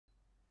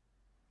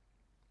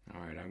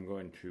Alright, I'm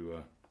going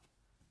to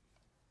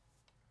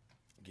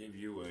give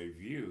you a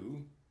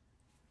view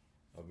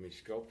of me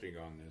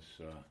sculpting on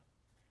this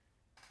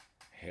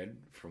head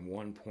from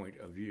one point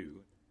of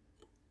view.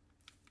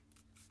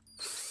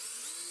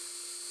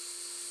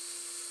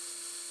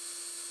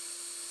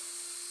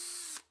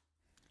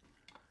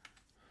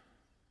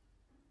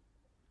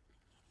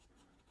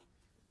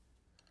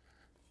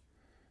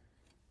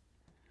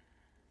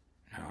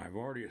 Now I've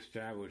already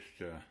established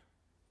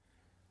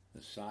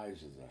the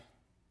size of the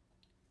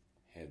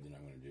head that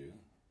I'm going to do,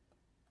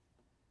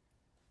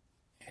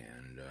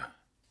 and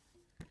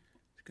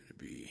it's going to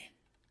be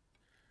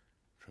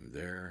from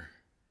there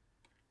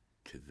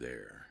to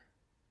there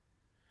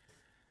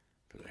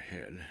for the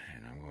head,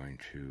 and I'm going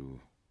to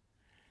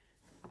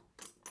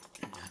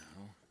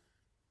now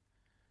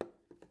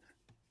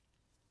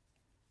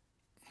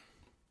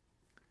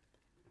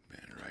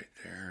bend right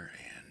there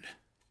and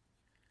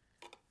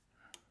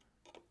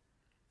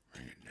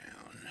bring it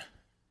down.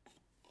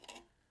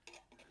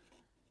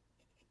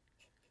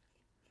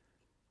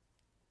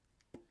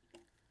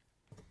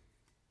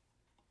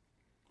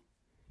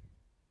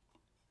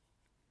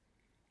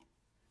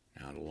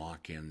 Now to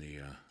lock in the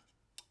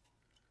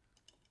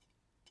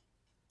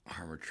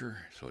armature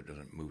so it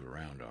doesn't move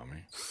around on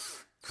me.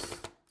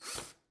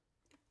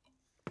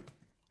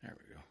 There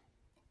we go.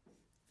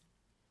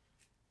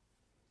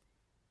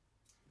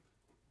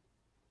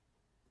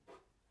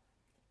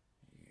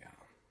 Yeah.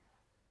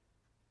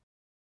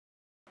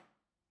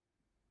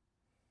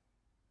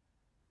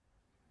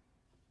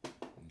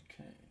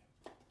 Okay.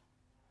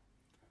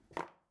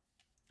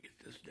 Get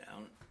this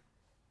down.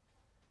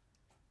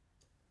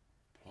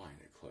 Applying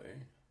the clay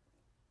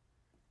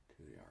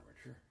to the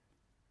armature.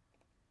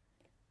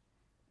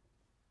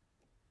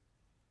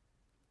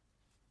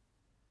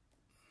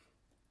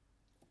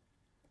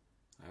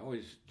 I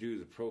always do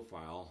the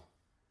profile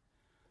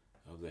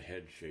of the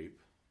head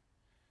shape,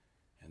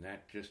 and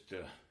that just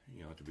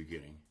at the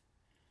beginning.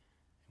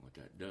 And what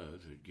that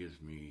does, it gives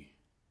me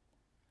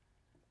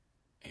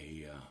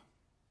a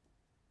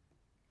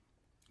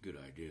good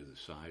idea of the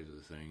size of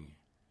the thing,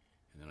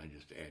 and then I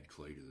just add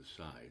clay to the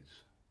sides.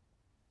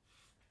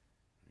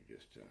 I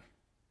just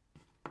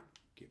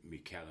get me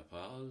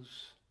calipers.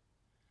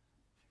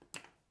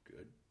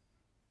 Good.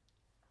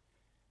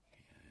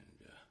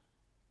 And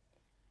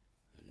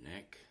the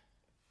neck.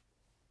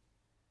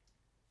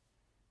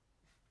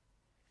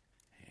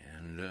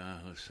 And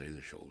let's say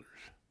the shoulders.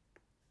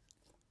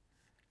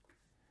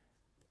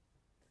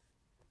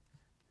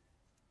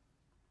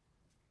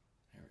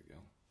 There we go.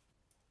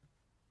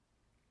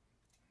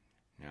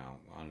 Now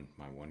on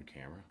my one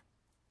camera,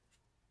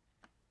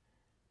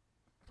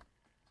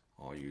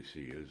 all you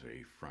see is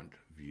a front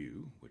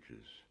view, which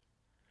is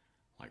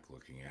like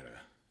looking at a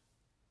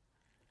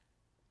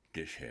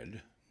dish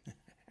head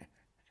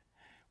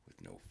with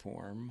no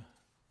form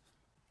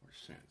or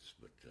sense.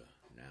 But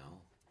now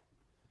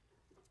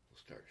we'll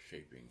start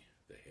shaping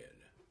the head.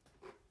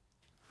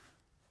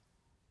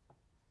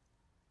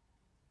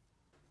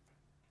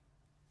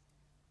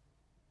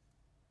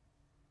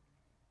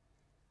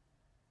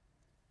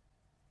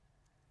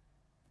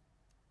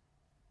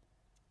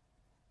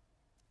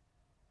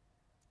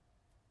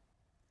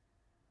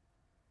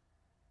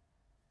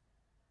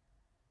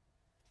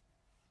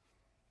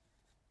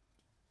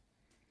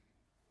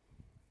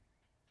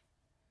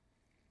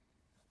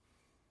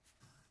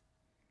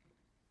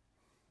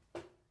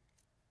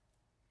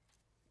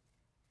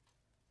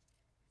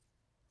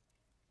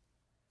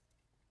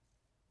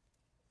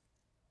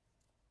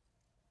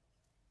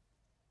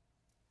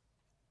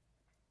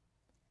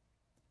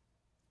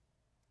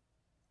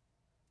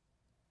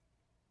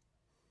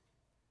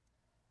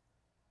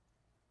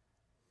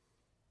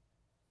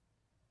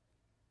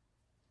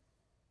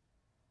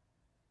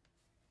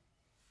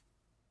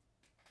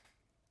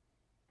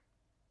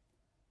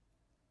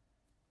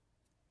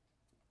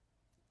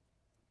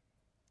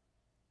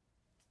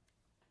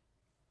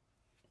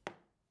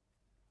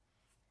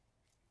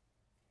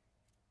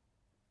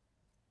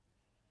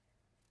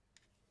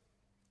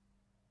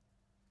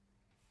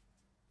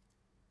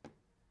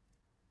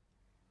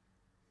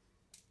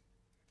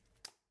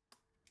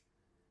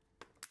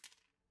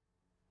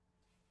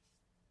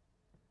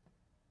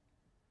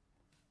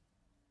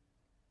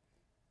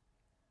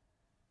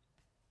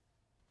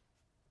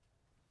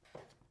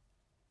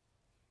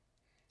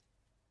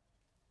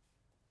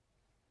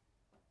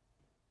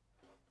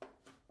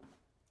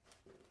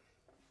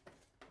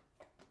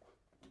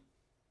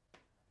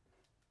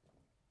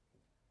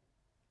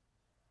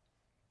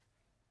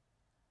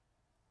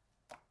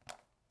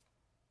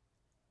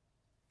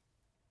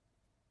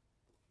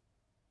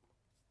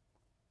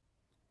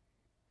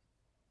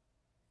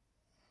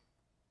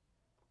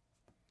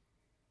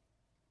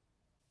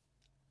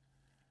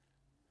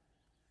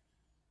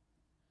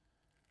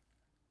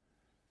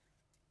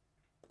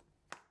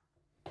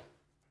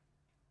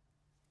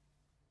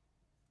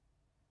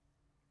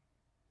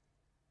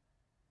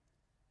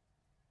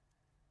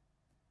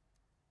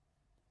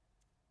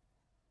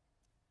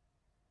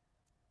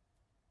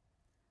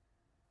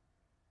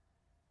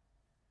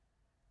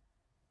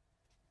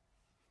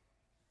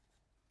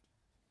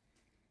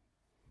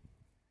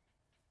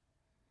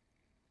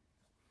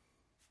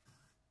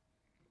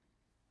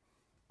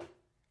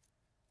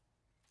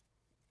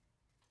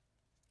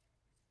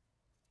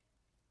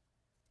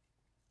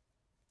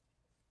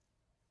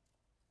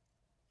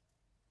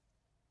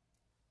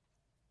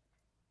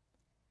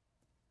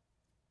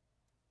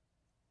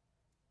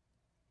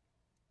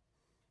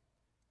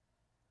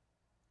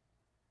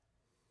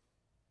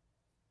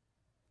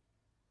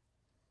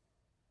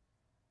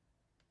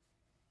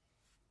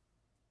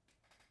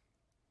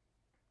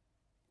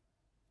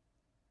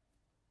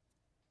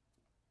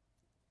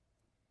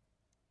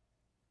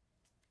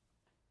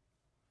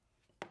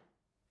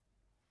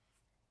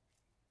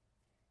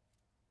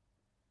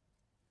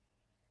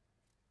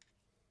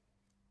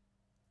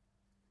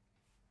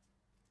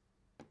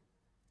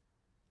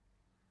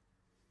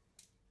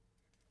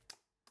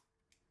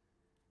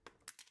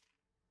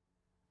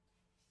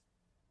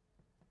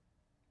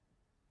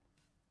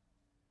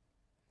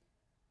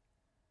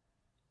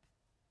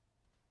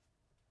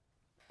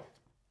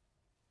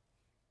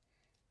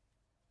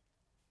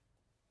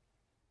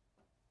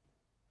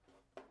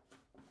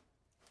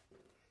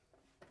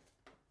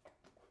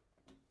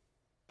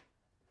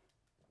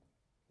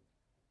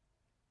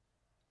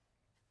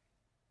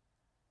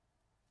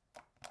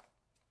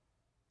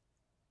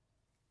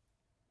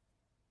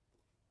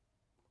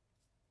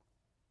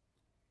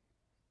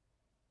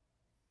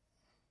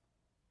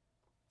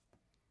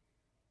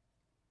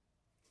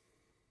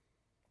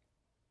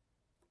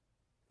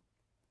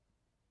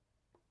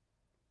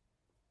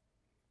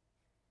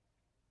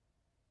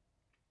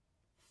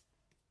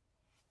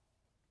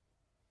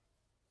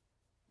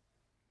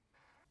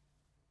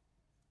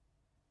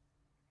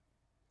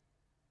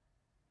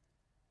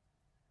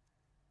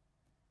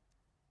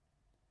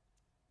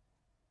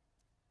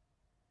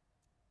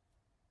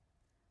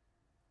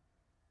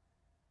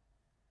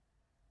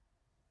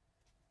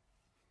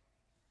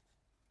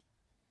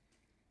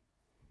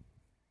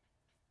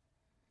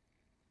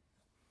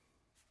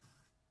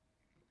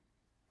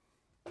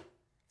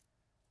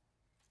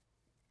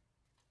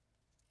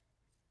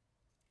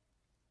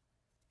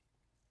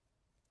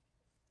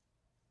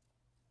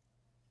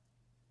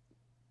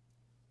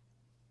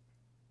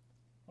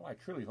 I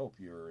truly hope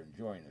you're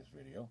enjoying this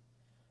video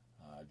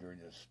during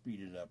this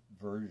speeded up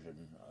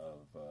version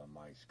of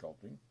my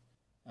sculpting.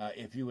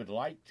 If you would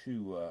like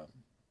to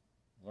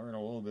learn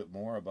a little bit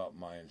more about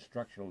my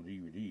instructional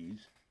DVDs,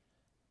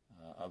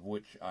 of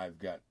which I've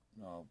got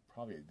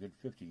probably a good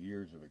 50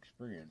 years of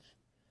experience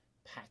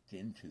packed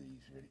into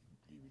these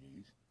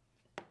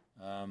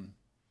DVDs,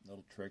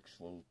 little tricks,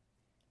 little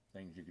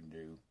things you can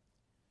do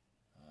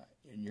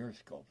in your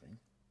sculpting,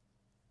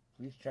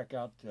 please check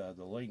out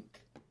the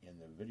link in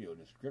the video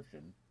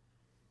description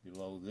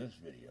below this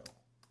video.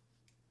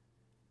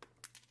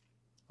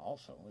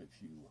 Also, if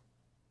you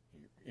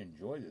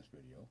enjoy this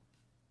video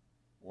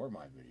or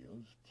my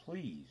videos,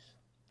 please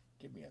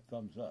give me a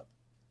thumbs up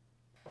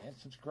and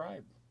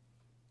subscribe,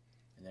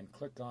 and then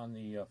click on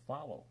the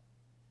follow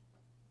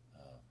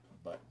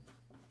button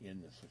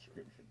in the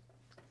subscription.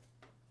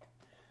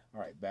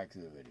 All right, back to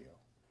the video.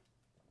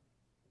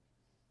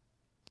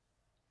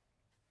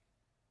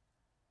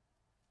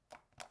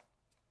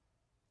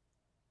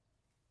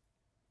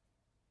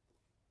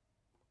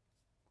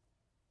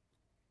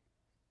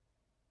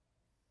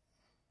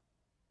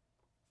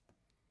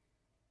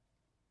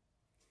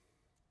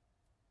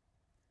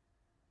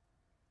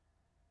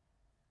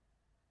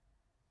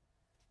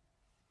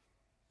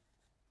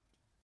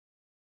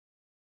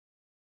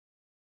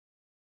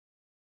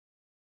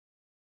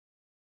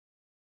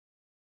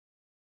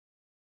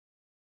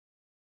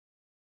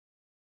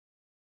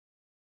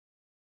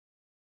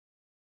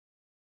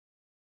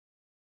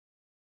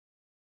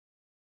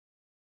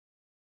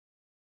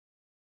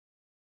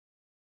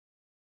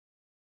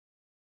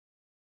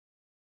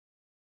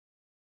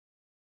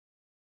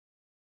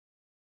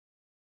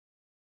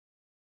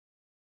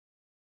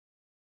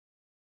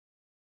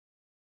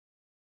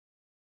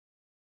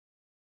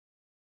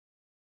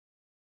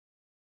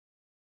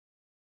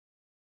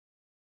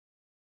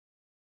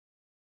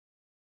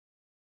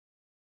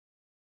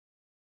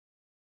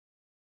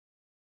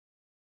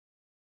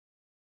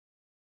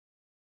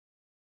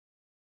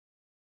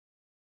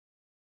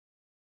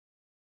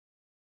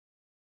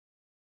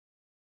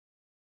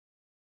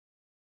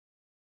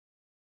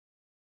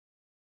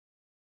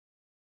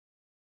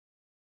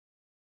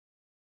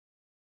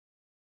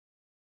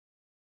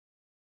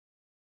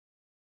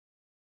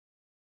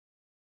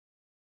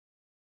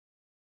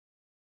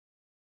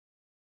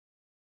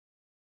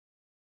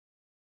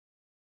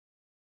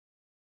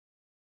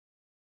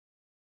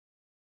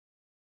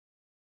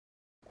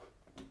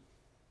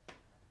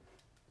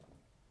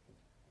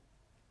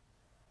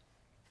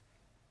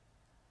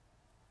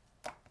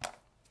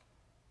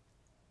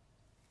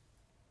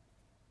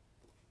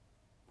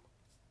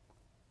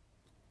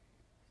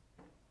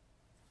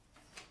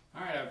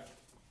 Alright, I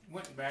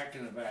went back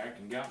in the back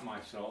and got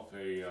myself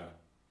a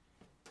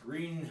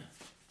green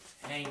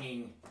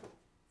hanging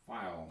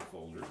file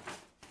folder. And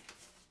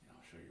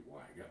I'll show you why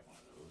I got one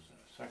of those in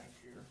a second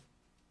here.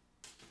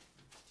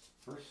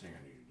 First thing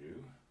I need to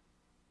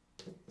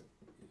do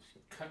is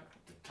cut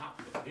the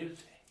top of his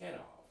head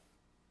off.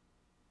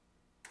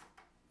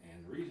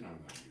 And the reason I'm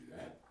going to do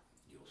that,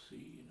 you'll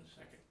see in a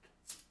second.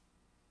 It's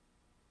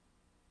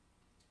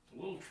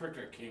a little trick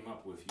I came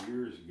up with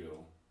years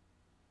ago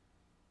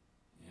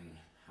in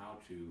how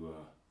to do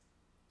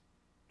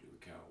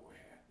a cowboy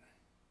hat,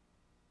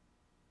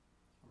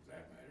 or for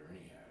that matter,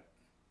 any hat.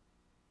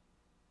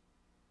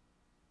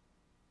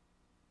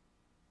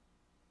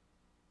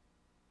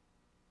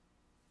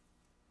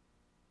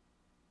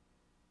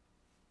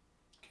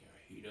 Okay,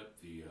 I heat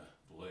up the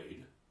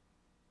blade.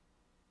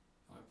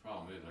 The only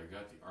problem is I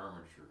got the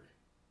armature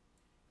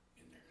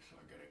in there, so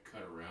I got to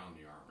cut around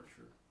the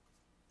armature.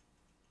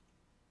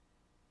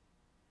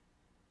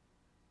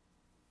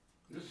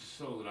 This is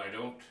so that I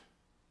don't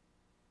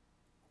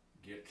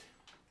get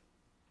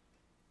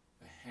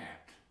the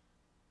hat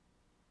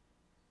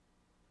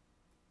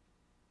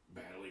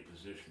badly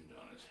positioned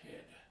on his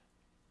head.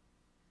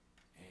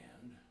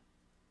 And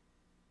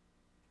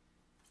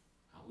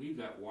I'll leave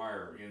that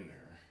wire in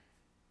there.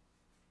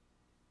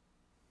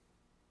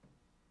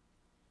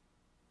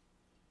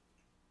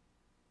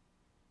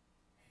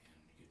 And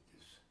get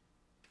this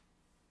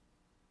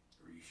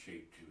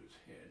reshaped to his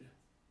head,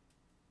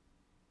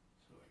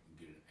 so I can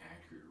get an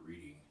accurate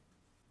reading.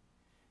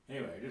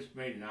 Anyway, I just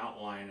made an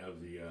outline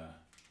of the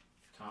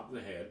top of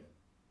the head,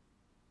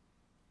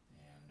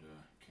 and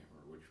can't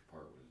remember which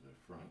part was the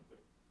front,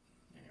 but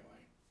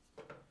anyway.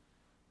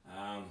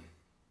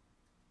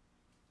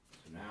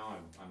 So now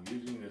I'm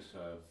using this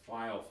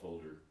file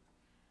folder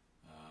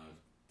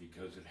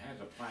because it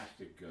has a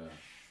plastic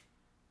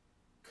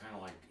kind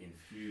of like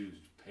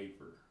infused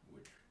paper,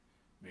 which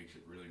makes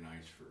it really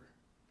nice for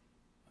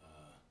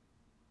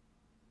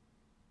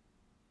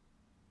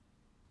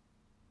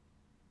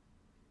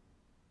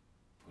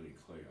putting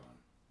clay on.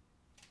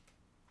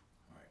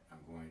 Alright,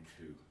 I'm going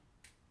to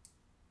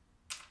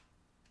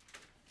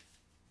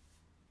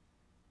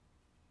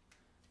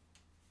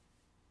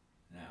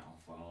now,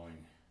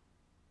 following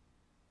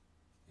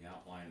the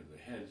outline of the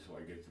head so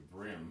I get the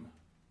brim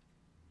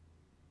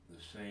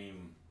the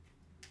same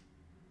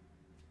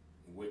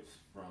width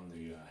from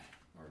the,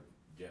 or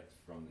depth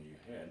from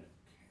the head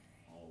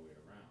all the way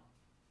around.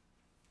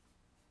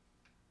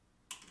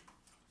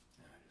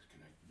 Now I just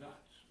connect the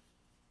dots.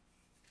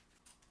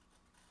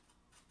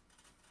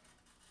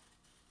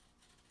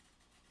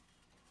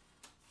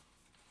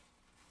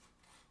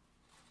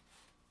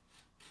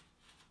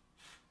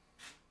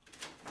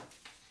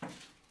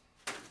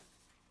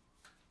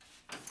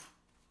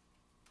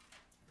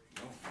 There you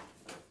go.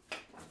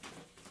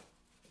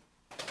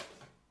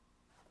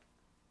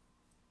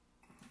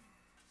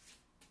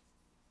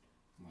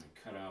 I'm going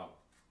to cut out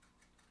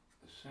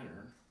the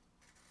center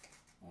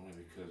only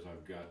because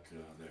I've got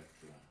that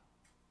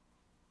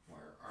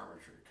wire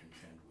armature to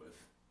contend with.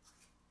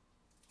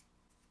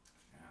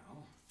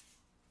 Now,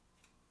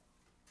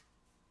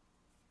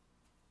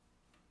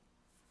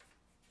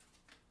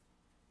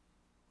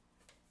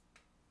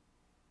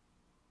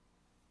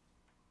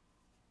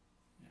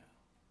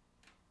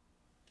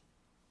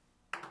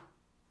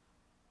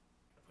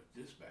 put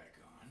this back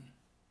on.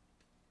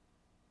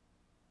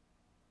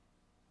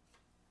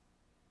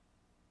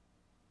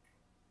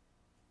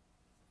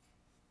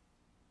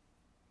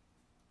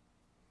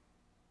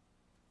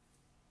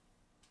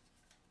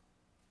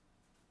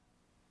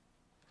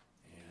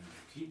 And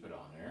to keep it on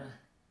there,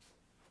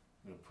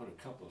 I'm going to put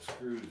a couple of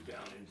screws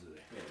down into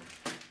the head.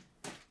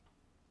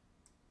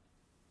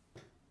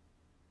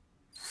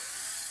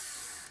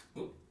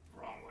 Oop,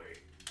 wrong way.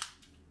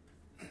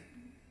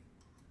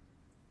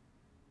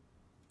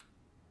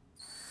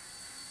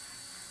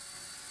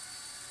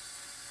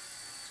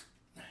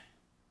 And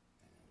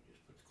then we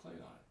just put the clay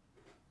on it.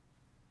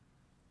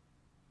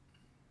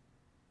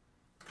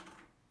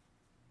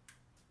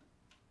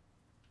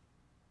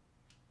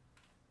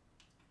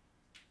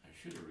 I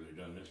should have really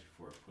done this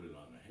before I put it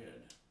on the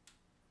head.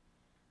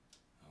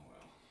 Oh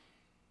well.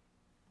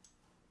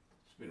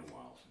 It's been a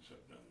while since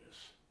I've done this.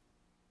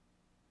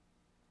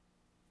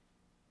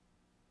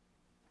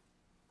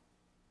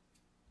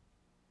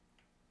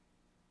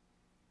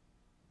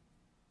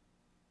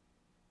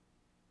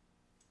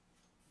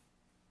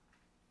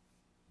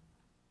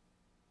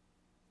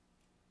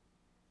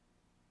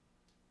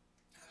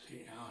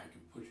 See, now I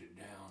can push it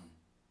down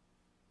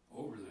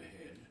over the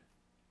head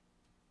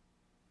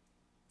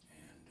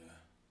and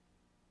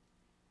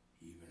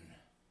even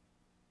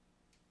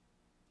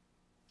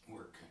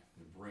work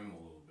the brim a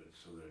little bit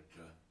so that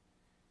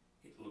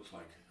it looks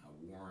like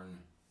a worn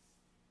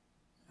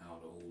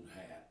out old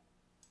hat.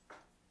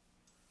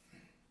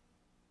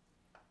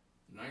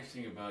 The nice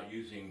thing about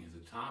using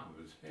the top of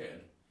his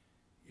head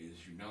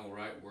is you know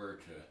right where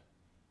to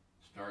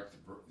start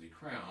the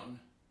crown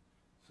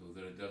so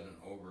that it doesn't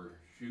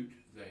overshoot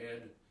the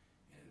head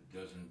and it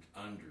doesn't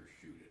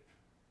undershoot it.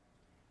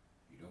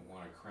 You don't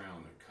want a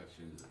crown that cuts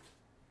into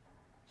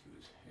to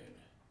his head.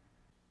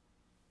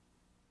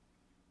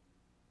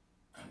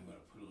 I'm going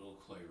to put a little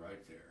clay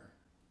right there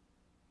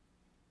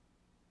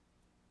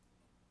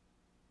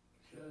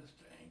just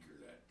to anchor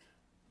that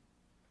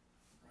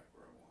right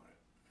where I want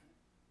it.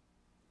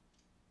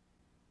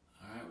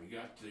 Alright, we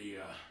got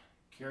the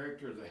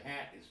character of the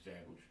hat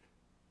established.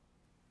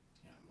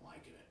 Yeah, I'm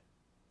liking it.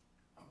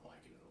 I'm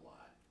liking it a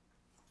lot.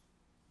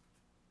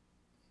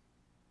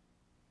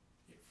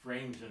 It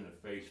frames in the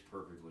face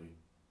perfectly,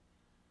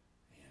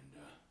 and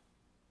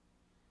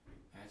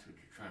that's what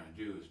you're trying to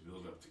do, is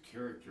build up the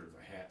character of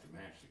the hat to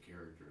match the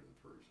character of the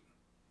person.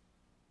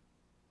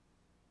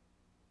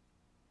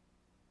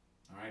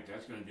 Alright,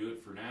 that's going to do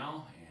it for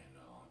now, and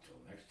until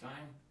next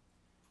time,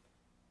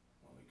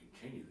 when we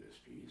continue this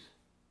piece,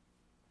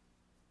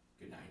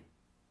 good night.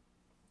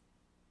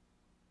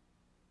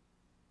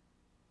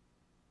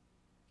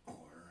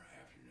 Or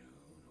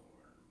afternoon,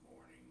 or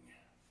morning.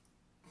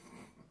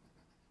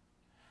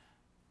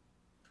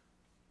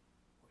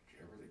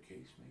 Whichever the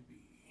case may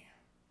be.